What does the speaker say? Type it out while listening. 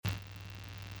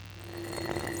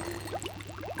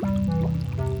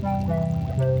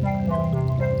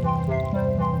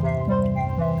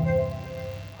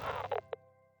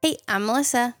I'm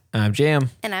Melissa. I'm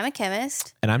Jam. And I'm a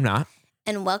chemist. And I'm not.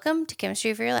 And welcome to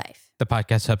Chemistry for Your Life. The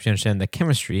podcast helps you understand the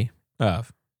chemistry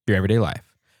of your everyday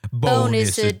life.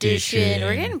 Bonus edition.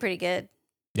 We're getting pretty good.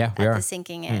 Yeah, we at are. the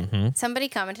sinking in. Mm-hmm. Somebody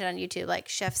commented on YouTube, like,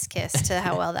 chef's kiss to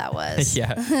how well that was.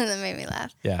 Yeah. That made me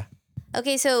laugh. Yeah.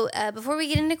 Okay, so before we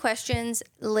get into questions,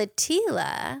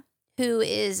 Latila, who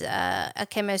is a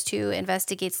chemist who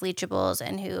investigates leachables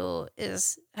and who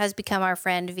has become our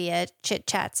friend via chit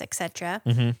chats, etc.,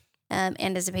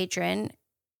 and as a patron,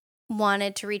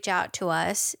 wanted to reach out to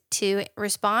us to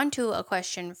respond to a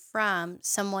question from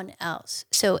someone else.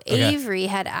 So Avery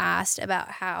had asked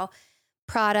about how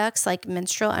products like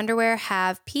menstrual underwear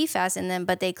have PFAS in them,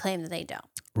 but they claim that they don't.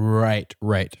 Right.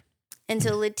 And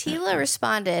so Latila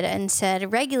responded and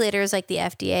said regulators like the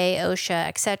FDA, OSHA,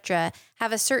 etc.,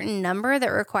 have a certain number that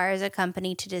requires a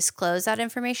company to disclose that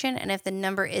information. And if the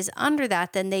number is under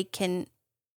that, then they can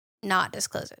not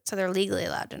disclose it. So they're legally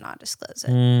allowed to not disclose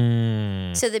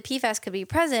it. So the PFAS could be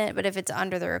present, but if it's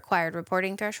under the required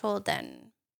reporting threshold,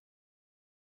 then...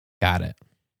 Got it.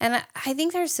 And I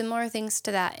think there's similar things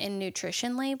to that in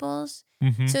nutrition labels.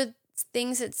 Mm-hmm. So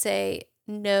things that say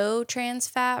no trans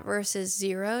fat versus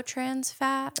zero trans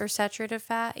fat or saturated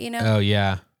fat, you know? Oh,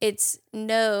 yeah. It's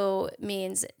no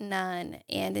means none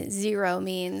and zero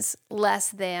means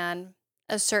less than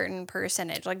a certain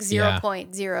percentage, like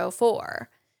 0.04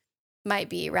 might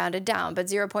be rounded down, but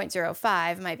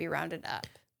 0.05 might be rounded up.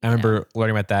 I remember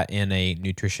learning about that in a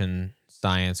nutrition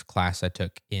science class I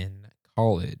took in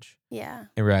college. Yeah.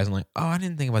 And realizing like, oh, I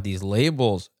didn't think about these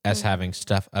labels as having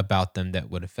stuff about them that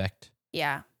would affect.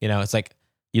 Yeah. You know, it's like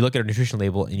you look at a nutrition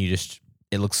label and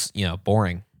it looks,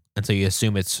 boring. And so you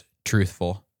assume it's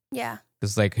truthful. Yeah.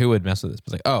 It's like, who would mess with this?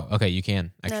 It's like, oh, okay, you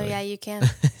can actually. No, yeah, you can.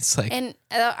 It's like, and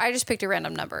I just picked a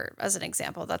random number as an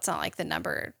example. That's not like the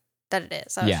number that it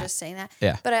is. I was just saying that.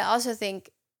 Yeah. But I also think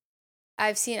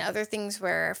I've seen other things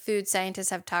where food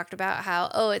scientists have talked about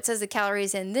how, it says the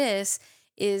calories in this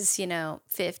is,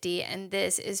 50 and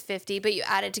this is 50, but you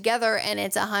add it together and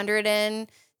it's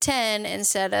 110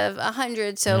 instead of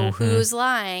 100. So who's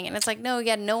lying? And it's like,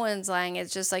 no one's lying.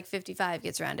 It's just like 55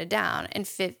 gets rounded down. And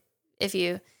if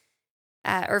you,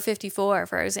 or 54,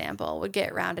 for example, would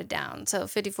get rounded down. So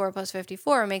 54 plus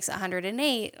 54 makes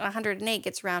 108. 108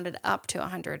 gets rounded up to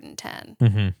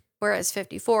 110. Whereas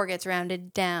 54 gets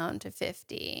rounded down to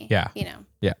 50. Yeah.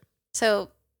 Yeah.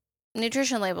 So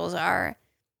nutrition labels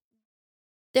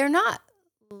they're not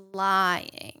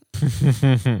lying.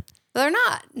 They're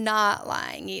not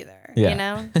lying either,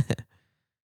 Yeah.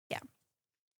 Yeah.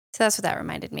 So that's what that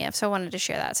reminded me of. So I wanted to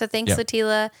share that. So thanks,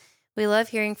 Latila. We love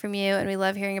hearing from you and we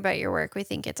love hearing about your work. We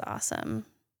think it's awesome.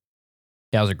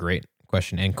 Yeah, that was a great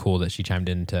question and cool that she chimed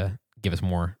in to give us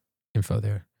more info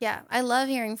there. Yeah, I love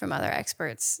hearing from other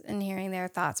experts and hearing their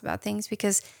thoughts about things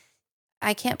because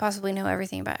I can't possibly know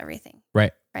everything about everything.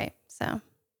 Right. So...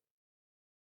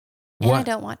 And I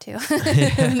don't want to.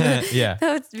 Yeah.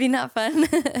 That would be not fun.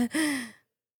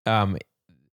 Are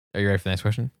you ready for the next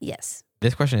question? Yes.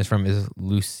 This question is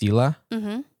Lucila.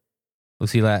 Mm-hmm.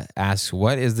 Lucila asks,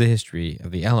 what is the history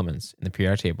of the elements in the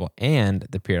periodic table and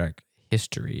the periodic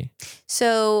history?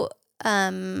 So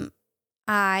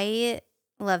I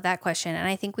love that question. And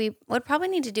I think we would probably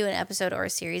need to do an episode or a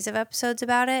series of episodes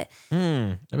about it.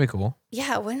 That'd be cool.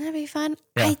 Yeah, wouldn't that be fun?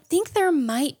 Yeah. I think there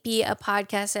might be a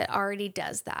podcast that already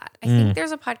does that. I think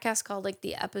there's a podcast called like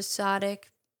the Episodic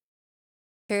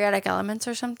Periodic Elements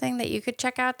or something that you could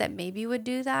check out that maybe would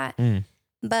do that.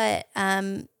 But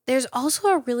there's also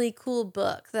a really cool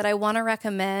book that I want to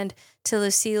recommend to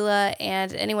Lucila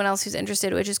and anyone else who's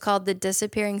interested, which is called The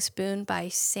Disappearing Spoon by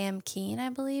Sam Keen, I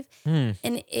believe. And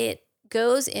it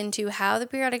goes into how the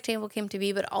periodic table came to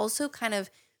be, but also kind of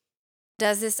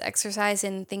does this exercise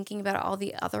in thinking about all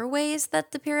the other ways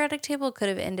that the periodic table could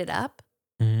have ended up.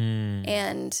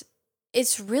 And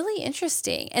it's really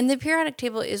interesting. And the periodic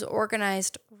table is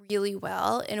organized really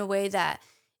well in a way that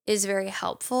is very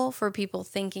helpful for people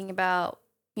thinking about,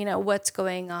 what's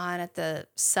going on at the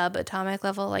subatomic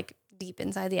level, like deep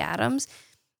inside the atoms.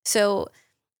 So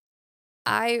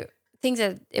I think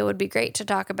that it would be great to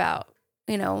talk about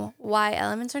why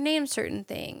elements are named certain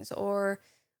things or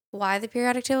why the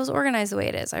periodic table is organized the way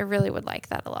it is. I really would like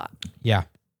that a lot. Yeah.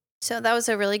 So that was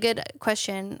a really good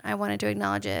question. I wanted to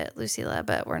acknowledge it, Lucila,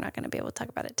 but we're not going to be able to talk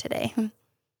about it today.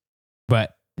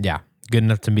 But yeah, good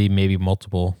enough to be maybe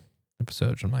multiple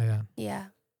episodes, something like that. Yeah.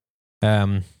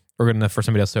 We're good enough for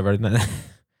somebody else to have already done that.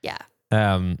 Yeah.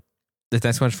 This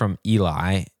next one's from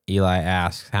Eli. Eli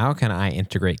asks, how can I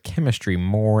integrate chemistry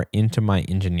more into my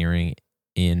engineering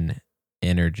in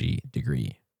energy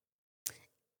degree?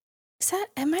 Is that,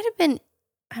 I might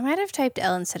have typed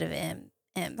L instead of M.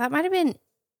 That might have been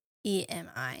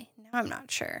EMI. Now I'm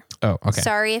not sure. Oh, okay.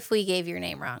 Sorry if we gave your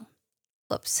name wrong.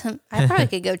 Whoops. I probably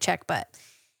could go check, but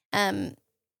I'll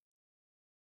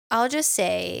just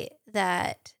say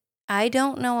that I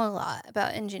don't know a lot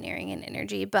about engineering and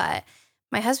energy, but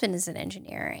my husband is an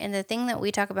engineer, and the thing that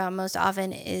we talk about most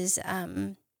often is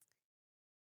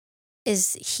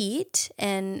heat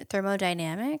and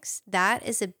thermodynamics. That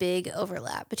is a big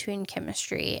overlap between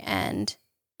chemistry and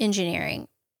engineering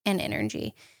and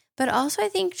energy. But also I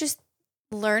think just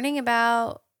learning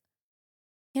about,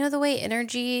 the way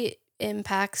energy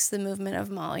impacts the movement of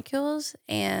molecules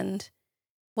and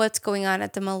what's going on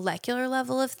at the molecular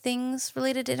level of things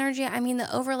related to energy. I mean,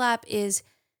 the overlap is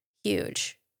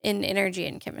huge in energy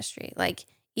and chemistry. Like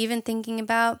even thinking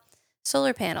about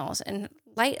solar panels and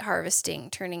light harvesting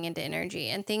turning into energy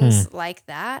and things like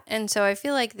that. And so I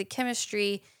feel like the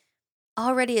chemistry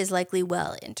already is likely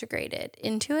well integrated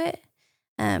into it.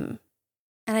 And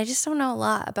I just don't know a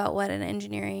lot about what an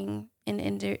engineering and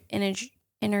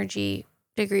energy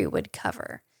degree would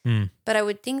cover. But I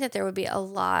would think that there would be a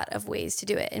lot of ways to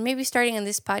do it. And maybe starting on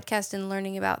this podcast and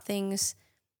learning about things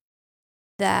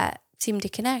that seem to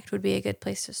connect would be a good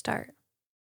place to start.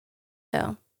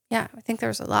 So, yeah, I think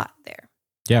there's a lot there.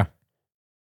 Yeah.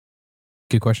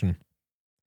 Good question.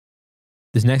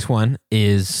 This next one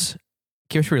is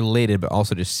chemistry related, but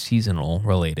also just seasonal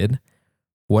related.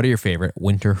 What are your favorite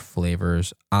winter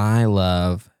flavors? I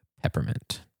love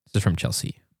peppermint. This is from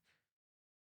Chelsea.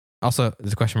 Also,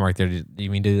 there's a question mark there. Do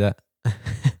you mean to do that?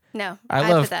 No, I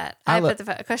put that. I put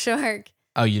the question mark.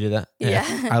 Oh, you did that?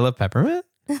 Yeah. I love peppermint.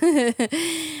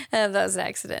 That was an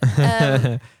accident.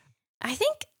 I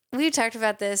think we talked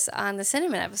about this on the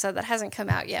cinnamon episode that hasn't come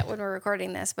out yet when we're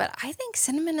recording this, but I think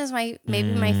cinnamon is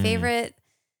maybe my favorite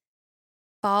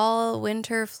fall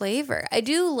winter flavor. I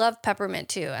do love peppermint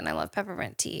too, and I love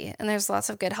peppermint tea, and there's lots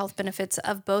of good health benefits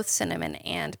of both cinnamon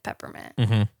and peppermint.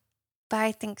 Mm-hmm. But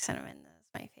I think cinnamon is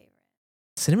my favorite.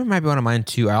 Cinnamon might be one of mine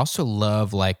too. I also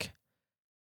love I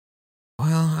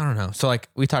don't know. So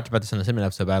we talked about this in the cinnamon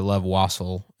episode, but I love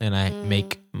wassail, and I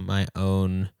make my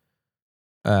own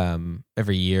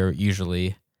every year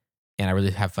usually, and I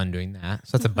really have fun doing that.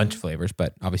 So that's a bunch of flavors,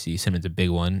 but obviously cinnamon's a big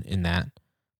one in that.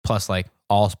 Plus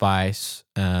allspice,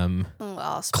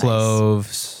 allspice.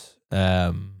 Cloves,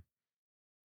 but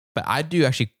I do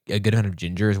actually a good amount of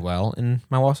ginger as well in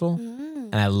my wassail.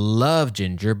 And I love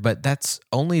ginger, but that's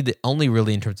only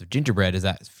really in terms of gingerbread does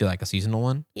that feel like a seasonal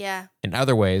one. Yeah. In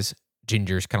other ways,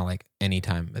 ginger is kind of like any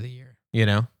time of the year,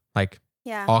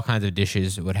 yeah. All kinds of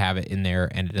dishes would have it in there,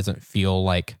 and it doesn't feel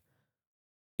like,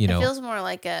 It feels more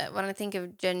like when I think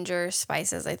of ginger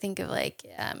spices, I think of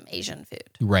Asian food.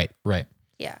 Right.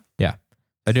 Yeah. Yeah.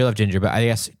 I do love ginger, but I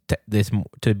guess this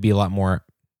to be a lot more,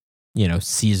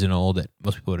 seasonal that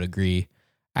most people would agree.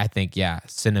 I think,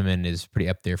 cinnamon is pretty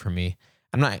up there for me.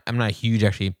 I'm not a huge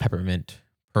actually peppermint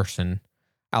person.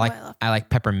 I like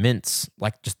peppermints,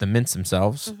 like just the mints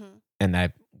themselves, and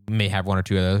I may have one or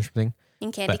two of those or something.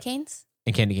 And candy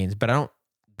canes, but I don't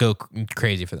go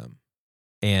crazy for them,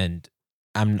 and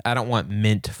I don't want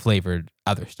mint flavored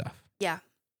other stuff. Yeah,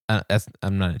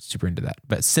 I'm not super into that.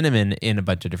 But cinnamon in a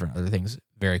bunch of different other things,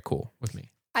 very cool with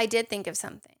me. I did think of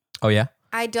something. Oh yeah,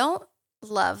 I don't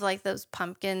love those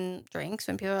pumpkin drinks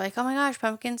when people are like, "Oh my gosh,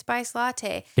 pumpkin spice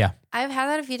latte." Yeah, I've had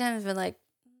that a few times. Been like,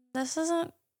 this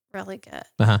isn't really good.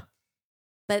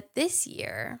 But this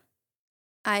year,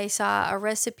 I saw a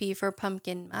recipe for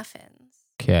pumpkin muffins.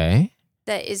 Okay.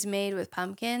 That is made with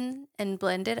pumpkin and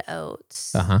blended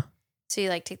oats. So you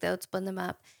take the oats, blend them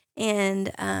up,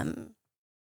 and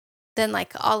then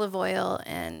olive oil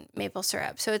and maple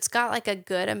syrup. So it's got a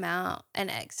good amount, and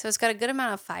eggs. So it's got a good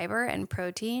amount of fiber and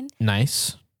protein.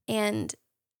 Nice. And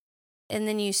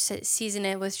then you season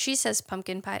it with, she says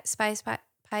pumpkin pie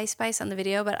spice on the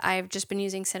video, but I've just been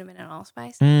using cinnamon and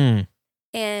allspice.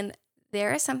 And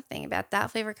there is something about that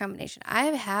flavor combination.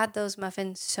 I've had those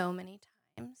muffins so many times.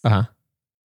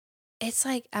 It's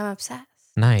I'm obsessed.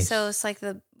 Nice. So it's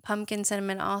the pumpkin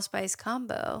cinnamon allspice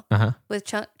combo with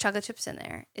chocolate chips in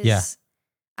there.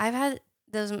 I've had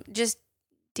those. Just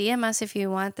DM us if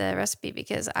you want the recipe,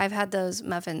 because I've had those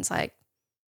muffins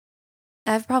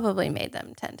I've probably made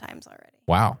them 10 times already.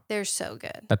 Wow. They're so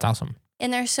good. That's awesome.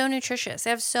 And they're so nutritious. They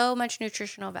have so much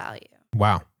nutritional value.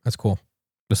 Wow. That's cool.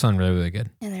 They sound really, really good.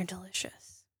 And they're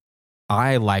delicious.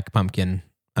 I like pumpkin.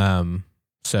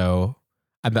 So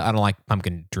I don't like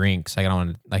pumpkin drinks. I don't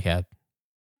want a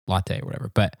latte or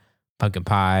whatever, but pumpkin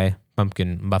pie,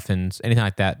 pumpkin muffins, anything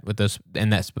like that with those,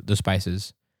 and those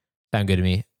spices sound good to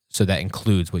me. So that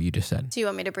includes what you just said. Do you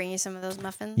want me to bring you some of those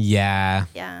muffins? Yeah.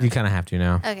 Yeah. You kind of have to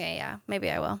now. Okay. Yeah.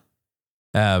 Maybe I will.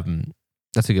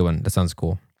 That's a good one. That sounds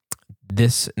cool.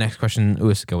 This next question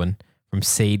is a good one from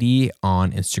Sadie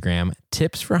on Instagram.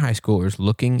 Tips for high schoolers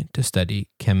looking to study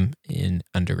chem in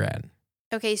undergrad.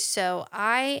 Okay, so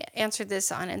I answered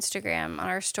this on Instagram on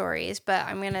our stories, but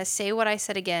I'm going to say what I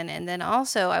said again. And then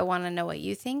also, I want to know what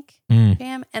you think,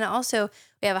 Jam. And also,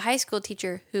 we have a high school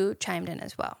teacher who chimed in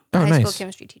as well. High school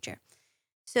chemistry teacher.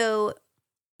 So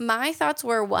my thoughts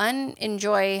were, one,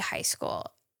 enjoy high school.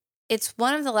 It's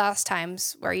one of the last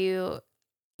times where you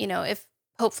know, if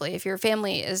your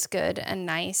family is good and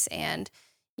nice and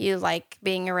you like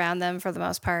being around them for the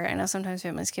most part. I know sometimes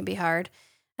families can be hard.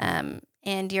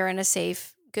 And you're in a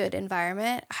safe, good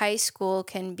environment. High school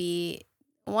can be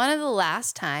one of the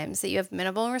last times that you have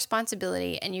minimal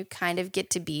responsibility and you kind of get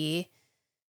to be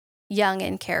young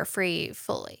and carefree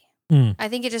fully. I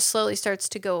think it just slowly starts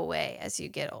to go away as you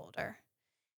get older.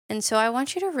 And so I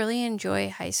want you to really enjoy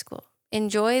high school.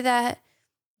 Enjoy that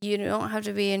you don't have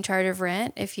to be in charge of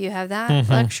rent if you have that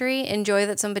luxury. Enjoy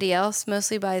that somebody else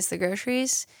mostly buys the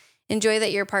groceries. Enjoy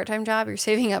that your part-time job, you're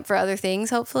saving up for other things,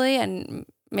 hopefully, and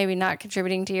maybe not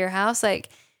contributing to your house. Like,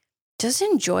 just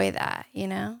enjoy that, you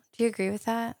know? Do you agree with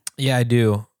that? Yeah, I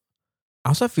do. I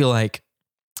also feel like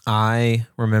I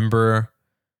remember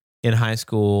in high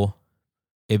school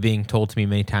it being told to me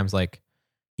many times, like,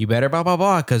 you better blah, blah,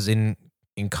 blah, because in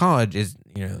college, it's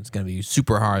going to be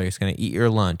super hard. It's going to eat your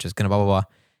lunch. It's going to blah, blah, blah.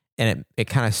 And it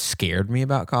kind of scared me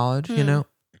about college, you know?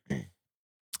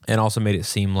 And also made it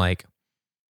seem like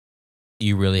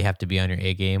you really have to be on your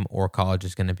A game or college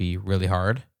is going to be really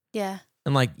hard. Yeah.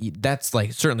 And like, that's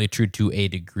like certainly true to a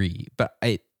degree, but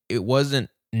it wasn't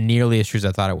nearly as true as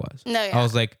I thought it was. No, yeah. I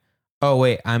was like, oh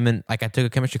wait, I took a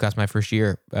chemistry class my first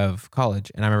year of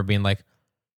college. And I remember being like,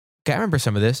 okay, I remember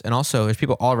some of this. And also there's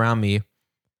people all around me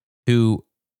who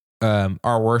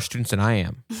are worse students than I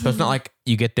am. So it's not like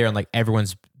you get there and like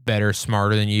everyone's better,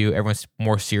 smarter than you. Everyone's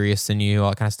more serious than you, all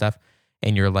that kind of stuff.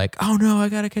 And you're like, oh no, I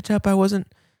got to catch up. I wasn't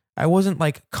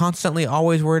like constantly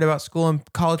always worried about school and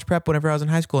college prep whenever I was in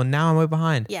high school. And now I'm way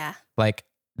behind. Yeah. Like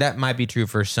that might be true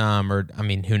for some, or I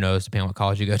mean, who knows, depending on what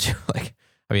college you go to. Like,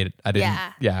 I mean, I didn't.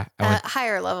 Yeah. I went,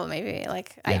 higher level, maybe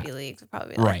like Ivy League would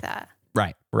probably be right. like that.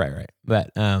 Right.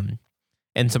 But,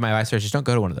 and so my advice is just don't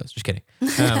go to one of those. Just kidding.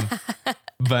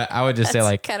 But I would just say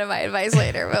like kind of my advice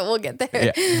later, but we'll get there.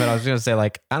 Yeah. But I was going to say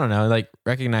like, I don't know, like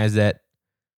recognize that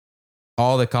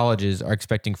all the colleges are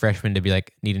expecting freshmen to be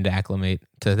like needing to acclimate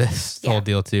to this whole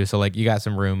deal too. So like you got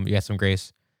some room, you got some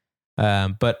grace.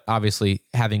 But obviously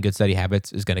having good study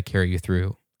habits is going to carry you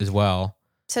through as well.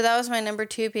 So that was my number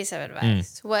 2 piece of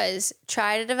advice was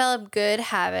try to develop good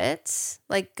habits,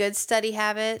 like good study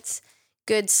habits,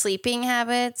 good sleeping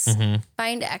habits,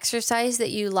 find exercise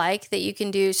that you like that you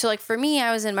can do. So like for me,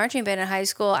 I was in marching band in high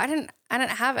school. I didn't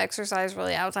have exercise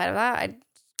really outside of that. I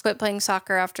quit playing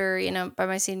soccer after, by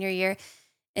my senior year.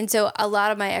 And so a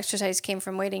lot of my exercise came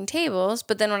from waiting tables.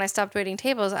 But then when I stopped waiting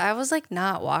tables, I was like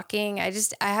not walking. I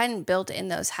hadn't built in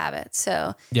those habits.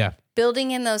 So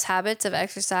building in those habits of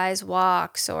exercise,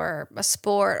 walks, or a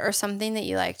sport or something that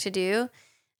you like to do,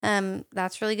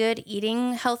 that's really good.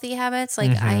 Eating healthy habits.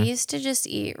 Like I used to just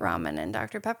eat ramen and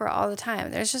Dr. Pepper all the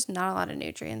time. There's just not a lot of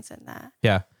nutrients in that.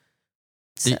 Yeah.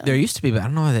 So. There used to be, but I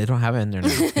don't know why they don't have it in there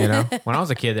now. When I was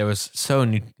a kid, it was so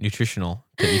nutritional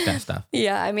to eat that stuff.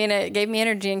 Yeah, I mean, it gave me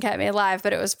energy and kept me alive,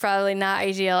 but it was probably not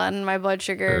ideal, and my blood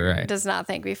sugar does not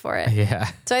thank me for it.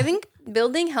 Yeah. So I think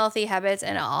building healthy habits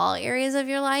in all areas of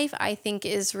your life, I think,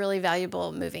 is really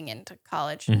valuable moving into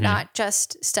college. Not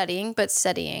just studying, but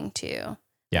studying too.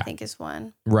 Yeah. I think is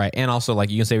one. Right, and also like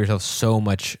you can save yourself so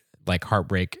much like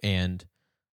heartbreak and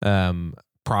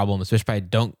problems, especially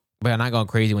by not going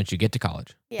crazy once you get to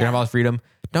college. Yeah. You have all this freedom.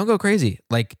 Don't go crazy.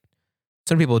 Like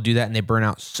some people do that and they burn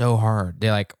out so hard. They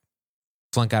like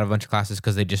flunk out of a bunch of classes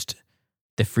because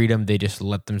the freedom, they just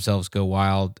let themselves go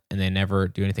wild and they never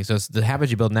do anything. So it's the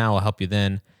habits you build now will help you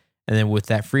then. And then with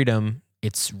that freedom,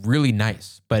 it's really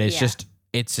nice, but it's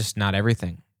just not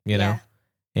everything, you know?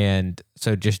 And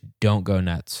so just don't go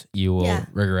nuts. You will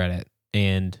regret it.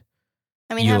 And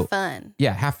I mean, have fun.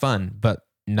 Yeah, have fun, but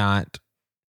not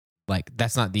like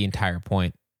that's not the entire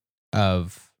point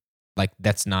of like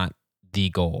that's not the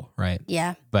goal, right?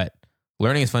 Yeah. But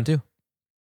learning is fun too.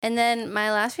 And then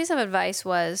my last piece of advice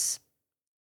was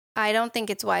I don't think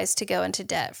it's wise to go into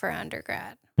debt for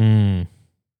undergrad.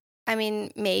 I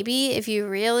mean, maybe if you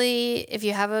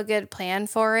have a good plan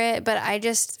for it, but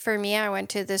for me, I went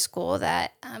to the school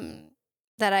that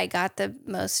I got the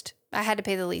most, I had to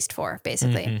pay the least for,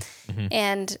 basically.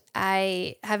 And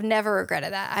I have never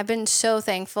regretted that. I've been so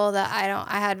thankful that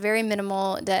I had very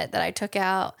minimal debt that I took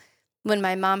out when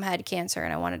my mom had cancer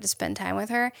and I wanted to spend time with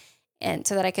her and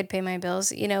so that I could pay my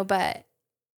bills, but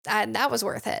that was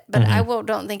worth it. But I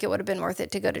don't think it would have been worth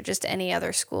it to go to just any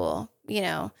other school.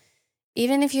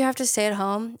 Even if you have to stay at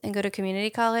home and go to community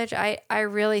college, I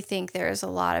really think there's a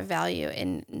lot of value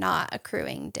in not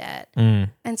accruing debt.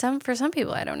 And for some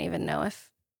people, I don't even know if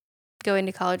going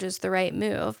to college is the right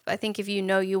move. I think if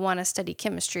you want to study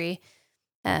chemistry,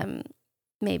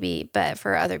 maybe, but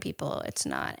for other people, it's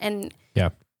not. And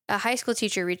a high school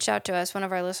teacher reached out to us. One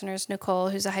of our listeners, Nicole,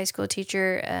 who's a high school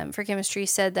teacher for chemistry,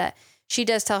 said that she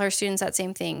does tell her students that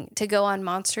same thing, to go on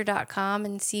monster.com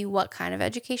and see what kind of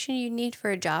education you need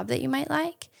for a job that you might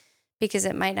like, because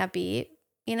it might not be,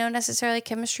 necessarily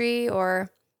chemistry, or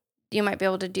you might be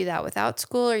able to do that without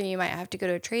school, or you might have to go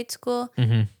to a trade school.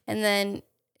 And then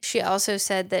she also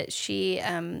said that she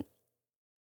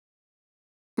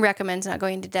recommends not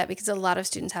going into debt because a lot of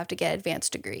students have to get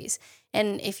advanced degrees.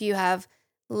 And if you have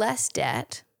less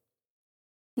debt,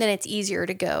 then it's easier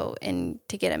to go and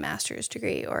to get a master's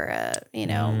degree or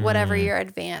whatever your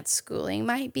advanced schooling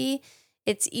might be.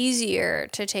 It's easier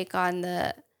to take on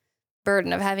the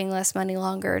burden of having less money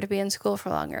longer, to be in school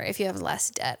for longer, if you have less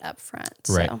debt up front.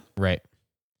 Right.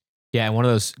 Yeah, and one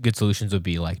of those good solutions would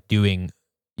be like doing,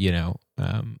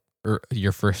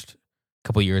 your first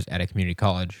couple years at a community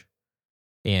college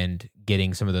and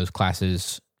getting some of those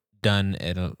classes done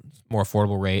at a more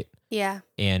affordable rate. Yeah.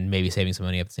 And maybe saving some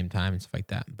money at the same time and stuff like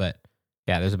that. But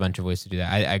yeah, there's a bunch of ways to do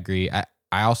that. I agree. I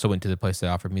also went to the place that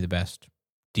offered me the best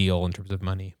deal in terms of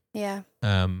money. Yeah.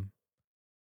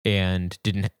 And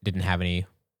didn't have any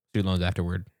student loans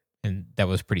afterward. And that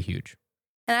was pretty huge.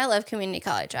 And I love community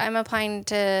college. I'm applying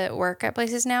to work at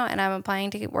places now, and I'm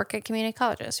applying to work at community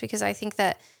colleges because I think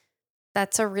that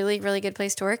that's a really, really good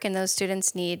place to work, and those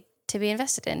students need to be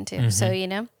invested into. So,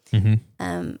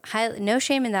 no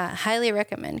shame in that. Highly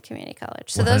recommend community college.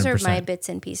 So 100%. Those are my bits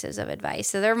and pieces of advice.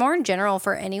 So they're more general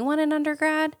for anyone in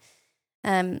undergrad.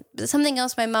 Something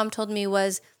else my mom told me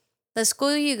was the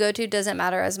school you go to doesn't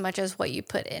matter as much as what you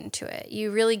put into it.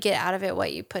 You really get out of it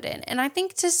what you put in. And I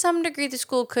think to some degree the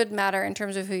school could matter in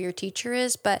terms of who your teacher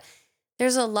is, but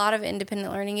there's a lot of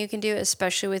independent learning you can do,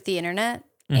 especially with the internet.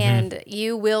 And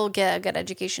you will get a good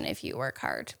education if you work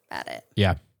hard at it.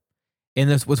 Yeah. And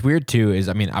what's weird too is,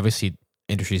 obviously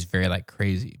industry is very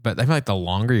crazy, but I feel like the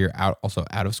longer you're out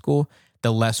of school,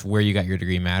 the less where you got your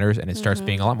degree matters. And it starts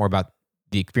being a lot more about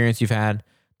the experience you've had,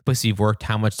 the places you've worked,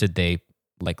 how much did they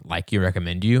like you,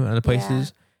 recommend you in other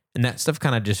places. And that stuff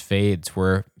kind of just fades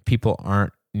where people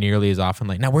aren't nearly as often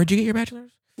now, where'd you get your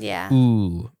bachelor's? Yeah.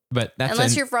 Ooh, but that's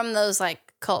unless you're from those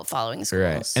cult following schools.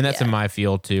 Right. And that's in my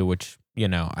field too, which,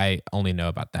 I only know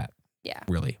about that. Yeah.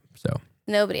 Really. So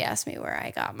nobody asked me where I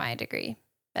got my degree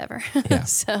ever. Yeah.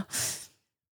 So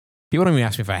people don't even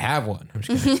ask me if I have one. I'm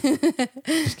just kidding.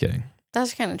 Just kidding.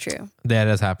 That's kind of true. That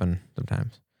does happen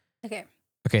sometimes. Okay.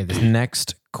 This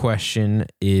next question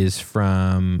is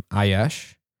from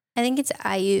Ayush. I think it's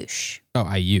Ayush. Oh,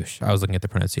 Ayush. I was looking at the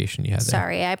pronunciation you had there.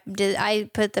 Sorry, I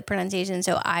put the pronunciation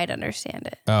so I'd understand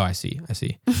it. Oh, I see.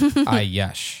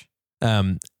 Ayush.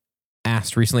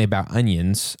 Asked recently about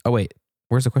onions. Oh, wait.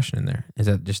 Where's the question in there? Is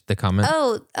that just the comment?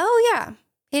 Oh, yeah.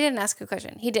 He didn't ask a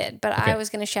question. He did, but Okay. I was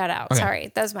going to shout out. Okay.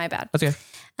 Sorry, that was my bad. That's okay.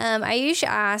 Ayush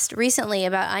asked recently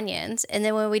about onions, and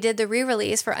then when we did the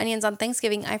re-release for Onions on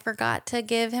Thanksgiving, I forgot to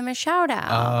give him a shout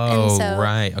out. Oh, and so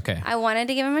right. Okay. I wanted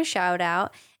to give him a shout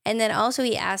out. And then also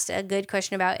he asked a good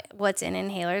question about what's in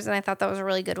inhalers, and I thought that was a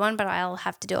really good one, but I'll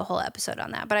have to do a whole episode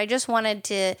on that. But I just wanted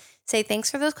to say thanks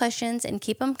for those questions and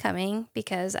keep them coming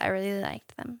because I really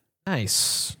liked them.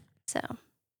 Nice. So,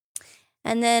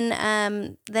 and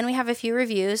then we have a few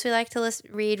reviews. We like to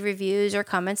read reviews or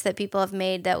comments that people have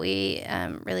made that we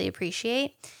really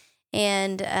appreciate.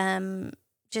 And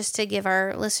just to give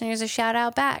our listeners a shout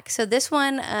out back. So this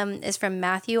one is from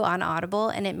Matthew on Audible,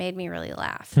 and it made me really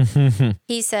laugh.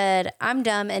 He said, "I'm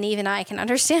dumb and even I can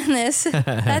understand this."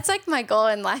 That's my goal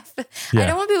in life. Yeah. I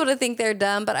don't want people to think they're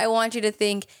dumb, but I want you to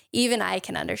think even I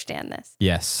can understand this.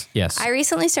 Yes. I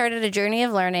recently started a journey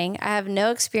of learning. I have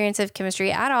no experience of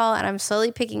chemistry at all, and I'm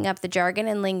slowly picking up the jargon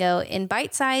and lingo in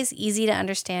bite-sized, easy to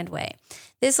understand way.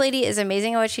 This lady is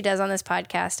amazing at what she does on this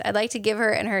podcast. I'd like to give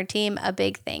her and her team a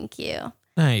big thank you.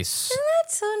 Nice. Isn't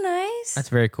that so nice? That's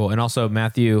very cool. And also,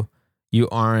 Matthew, you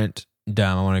aren't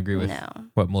dumb. I want to agree with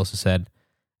what Melissa said.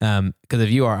 Because if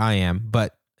you are, I am.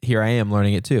 But here I am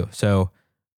learning it too. So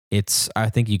I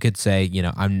think you could say,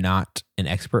 I'm not an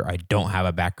expert. I don't have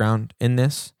a background in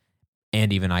this.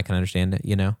 And even I can understand it,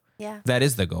 Yeah. That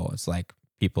is the goal. It's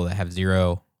people that have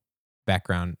zero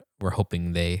background, we're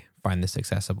hoping they find this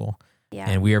accessible. Yeah.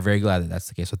 And we are very glad that that's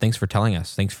the case. So thanks for telling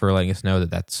us. Thanks for letting us know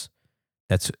that that's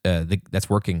that's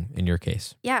working in your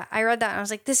case. Yeah, I read that and I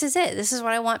was like, this is it. This is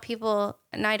what I want people.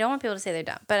 And I don't want people to say they're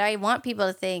dumb, but I want people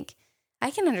to think, I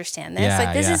can understand this. Yeah,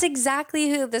 like, this is exactly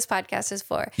who this podcast is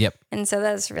for. Yep. And so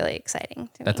that's really exciting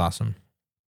to me. That's awesome.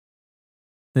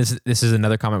 This is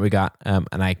another comment we got, and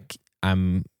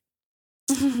I'm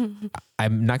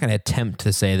not going to attempt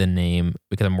to say the name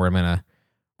because I'm worried I'm going to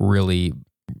really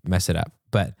mess it up.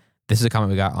 But this is a comment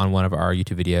we got on one of our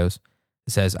YouTube videos.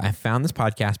 It says, I found this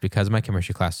podcast because of my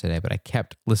chemistry class today, but I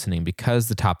kept listening because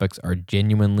the topics are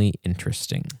genuinely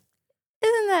interesting.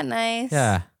 Isn't that nice?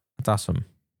 Yeah, that's awesome.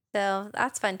 So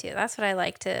that's fun too. That's what I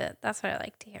like to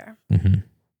hear. Mm-hmm.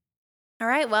 All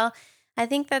right. Well, I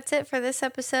think that's it for this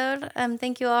episode.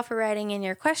 Thank you all for writing in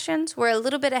your questions. We're a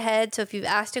little bit ahead. So if you've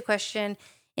asked a question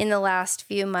in the last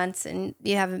few months and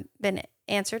you haven't been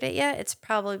answered it yet, it's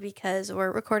probably because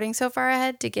we're recording so far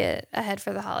ahead to get ahead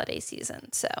for the holiday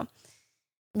season. So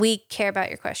we care about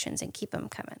your questions and keep them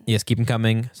coming. Yes, keep them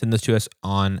coming. Send those to us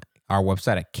on our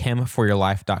website at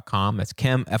chemforyourlife.com. That's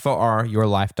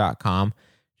chemforyourlife.com.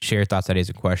 Share your thoughts, ideas,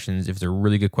 and questions. If it's a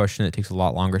really good question that takes a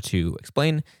lot longer to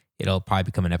explain, it'll probably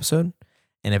become an episode.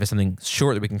 And if it's something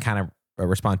short that we can kind of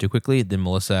respond to quickly, then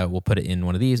Melissa will put it in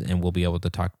one of these and we'll be able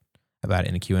to talk about it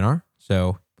in a Q&R.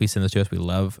 So please send those to us. We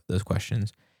love those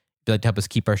questions. If you'd like to help us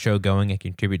keep our show going and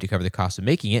contribute to cover the cost of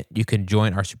making it, you can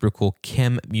join our super cool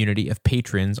Chem community of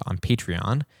patrons on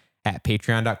Patreon at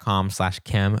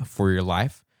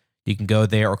patreon.com/chemforyourlife. You can go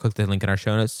there or click the link in our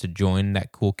show notes to join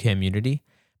that cool Chem community.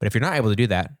 But if you're not able to do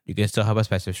that, you can still help us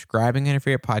by subscribing in your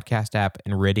favorite podcast app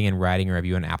and rating and writing a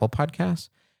review on Apple Podcasts.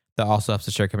 That also helps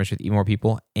us share chemistry with even more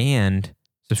people and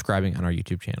subscribing on our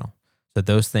YouTube channel. So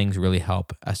those things really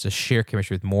help us to share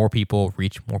chemistry with more people,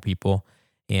 reach more people,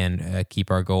 and keep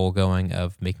our goal going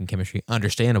of making chemistry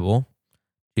understandable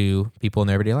to people in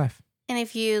their everyday life. And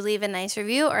if you leave a nice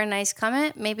review or a nice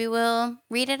comment, maybe we'll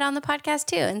read it on the podcast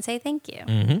too and say thank you.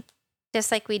 Mm-hmm.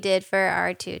 Just like we did for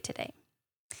our two today.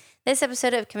 This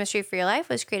episode of Chemistry for Your Life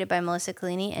was created by Melissa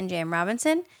Collini and J.M.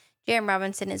 Robinson. J.M.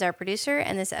 Robinson is our producer,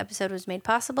 and this episode was made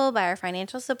possible by our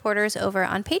financial supporters over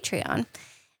on Patreon.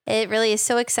 It really is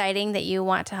so exciting that you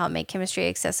want to help make chemistry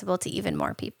accessible to even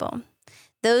more people.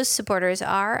 Those supporters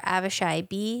are Avishai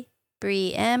B.,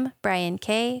 Bree M., Brian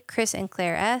K., Chris and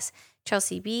Claire S.,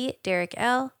 Chelsea B., Derek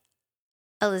L.,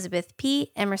 Elizabeth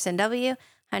P., Emerson W.,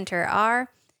 Hunter R.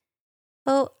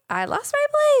 Oh, I lost my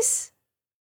place.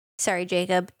 Sorry,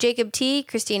 Jacob. Jacob T.,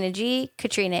 Christina G.,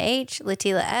 Katrina H.,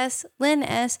 Latila S., Lynn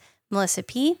S., Melissa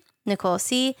P., Nicole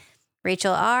C.,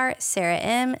 Rachel R., Sarah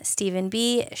M., Stephen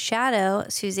B., Shadow,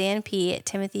 Suzanne P.,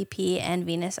 Timothy P., and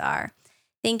Venus R.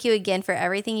 Thank you again for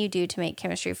everything you do to make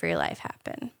Chemistry for Your Life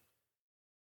happen.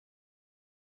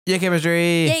 Yay,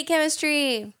 chemistry! Yay,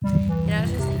 chemistry!